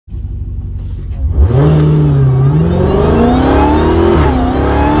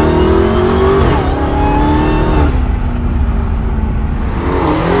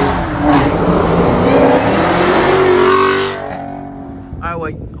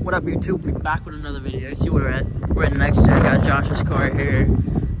What up, YouTube? We're back with another video. You see where we're at? We're in next gen. Got Josh's car here.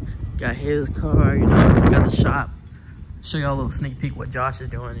 Got his car, you know. Got the shop. Show y'all a little sneak peek what Josh is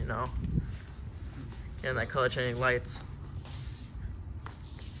doing, you know. Getting that color changing lights.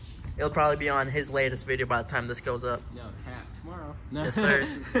 It'll probably be on his latest video by the time this goes up. Yo, Cap, tomorrow. Yes, sir.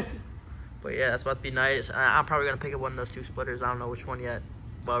 But yeah, that's about to be nice. I'm probably gonna pick up one of those two splitters. I don't know which one yet.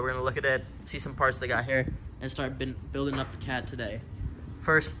 But we're gonna look at it, see some parts they got here, and start building up the Cat today.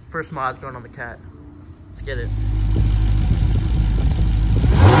 First mod's going on the Cat. Let's get it.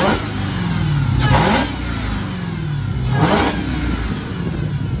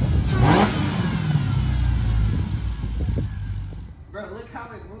 Bro, look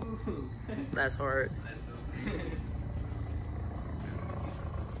how it moves. That's hard. That's dope.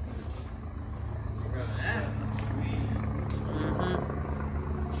 Bro, that's sweet.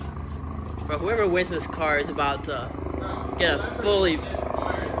 But whoever wins this car is about to get a fully...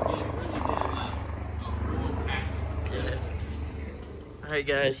 Alright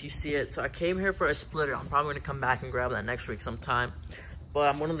guys, you see it. So I came here for a splitter. I'm probably going to come back and grab that next week sometime. But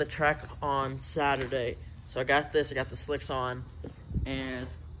I'm going to the track on Saturday. So I got this, I got the slicks on. And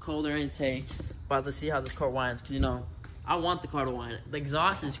it's colder intake. About to see how this car whines. Because, you know, I want the car to whine. The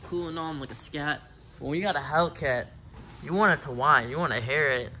exhaust is cooling on like a scat. But when you got a Hellcat, you want it to whine. You want to hear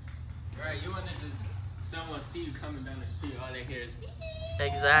it. Right, you want to just someone see you coming down the street, all they hear is...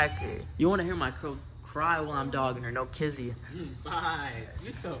 Exactly. You want to hear my crow cry while I'm dogging her. No kizzy. Bye.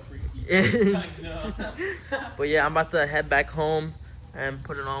 You're so freaky. No. But yeah, I'm about to head back home and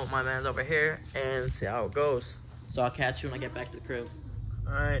put it on with my mans over here and see how it goes. So I'll catch you when I get back to the crib.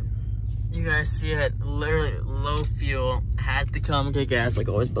 Alright. You guys see it. Literally low fuel. Had to come and get gas like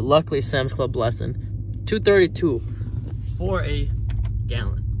always. But luckily, Sam's Club blessing. $2.32 for a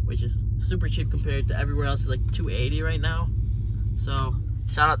gallon, which is super cheap compared to everywhere else. It's like $2.80 right now. So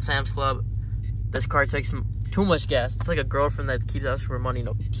shout out Sam's Club. This car takes too much gas. It's like a girlfriend that keeps asking for money,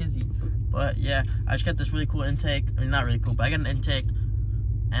 no kizzy. But yeah, I just got this really cool intake. I mean, not really cool, but I got an intake,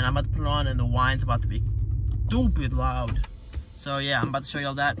 and I'm about to put it on, and the whine's about to be stupid loud. So yeah, I'm about to show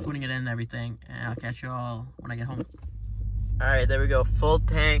y'all that, putting it in and everything, and I'll catch y'all when I get home. All right, there we go, full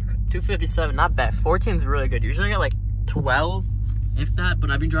tank, 257, not bad. 14 is really good. Usually I get like 12, if that, but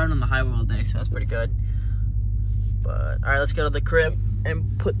I've been driving on the highway all day, so that's pretty good. But all right, let's go to the crib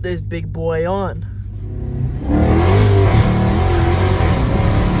and put this big boy on.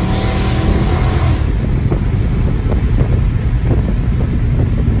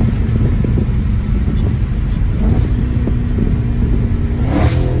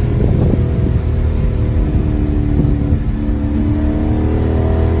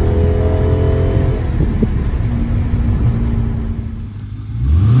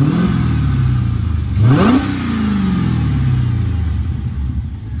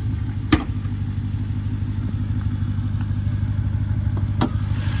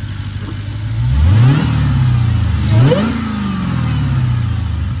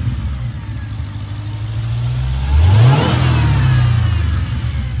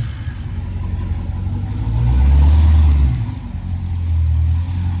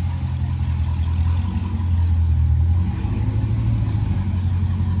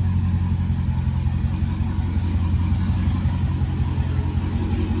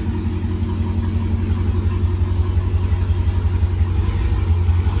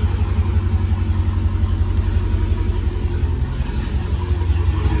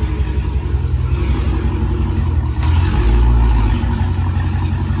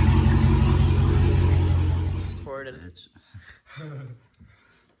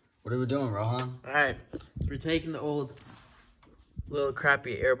 What are we doing, Rohan? Alright, so we're taking the old little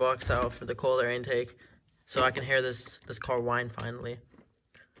crappy airbox out for the cold air intake so I can hear this car whine finally.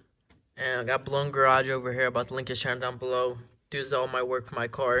 And I got Blown Garage over here, about to link his channel down below. Does all my work for my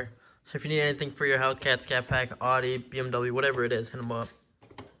car. So if you need anything for your Hellcat, Scat Pack, Audi, BMW, whatever it is, hit him up.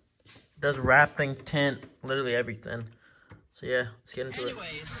 Does wrapping, tint, literally everything. So yeah, let's get into it.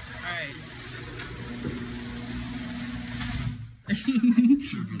 Alright.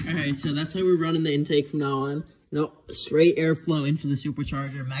 Alright, so that's how we're running the intake from now on. No, straight airflow into the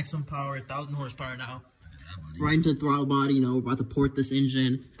supercharger, maximum power, 1,000 horsepower now. Right into the throttle body, you know, we're about to port this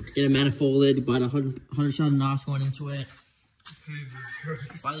engine, get it manifolded, about 100 shot of NOS going into it. Jesus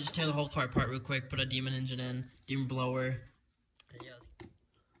Christ. About to just tear the whole car apart real quick, put a demon engine in, demon blower. And yeah,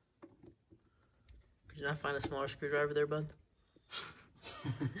 could you not find a smaller screwdriver there, bud?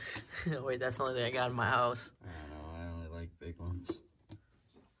 Wait, that's the only thing I got in my house. I don't know, I only like big ones.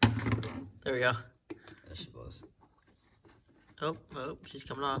 There we go. There she was. Oh, she's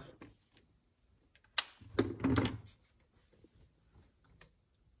coming off.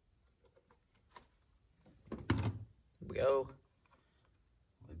 go.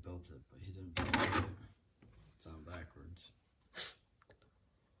 I built it, but he didn't build it. It's on backwards.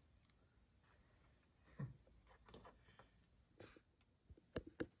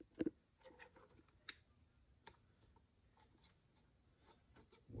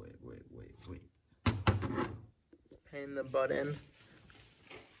 Wait. Pain the butt in.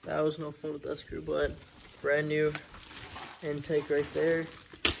 That was no fun with that screw, but brand new intake right there.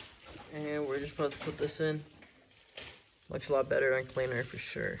 And we're just about to put this in. Looks a lot better and cleaner for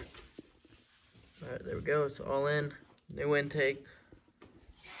sure. Alright, there we go. It's all in. New intake.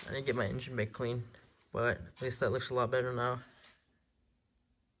 I didn't get my engine bay clean, but at least that looks a lot better now.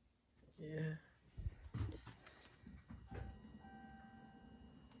 Yeah.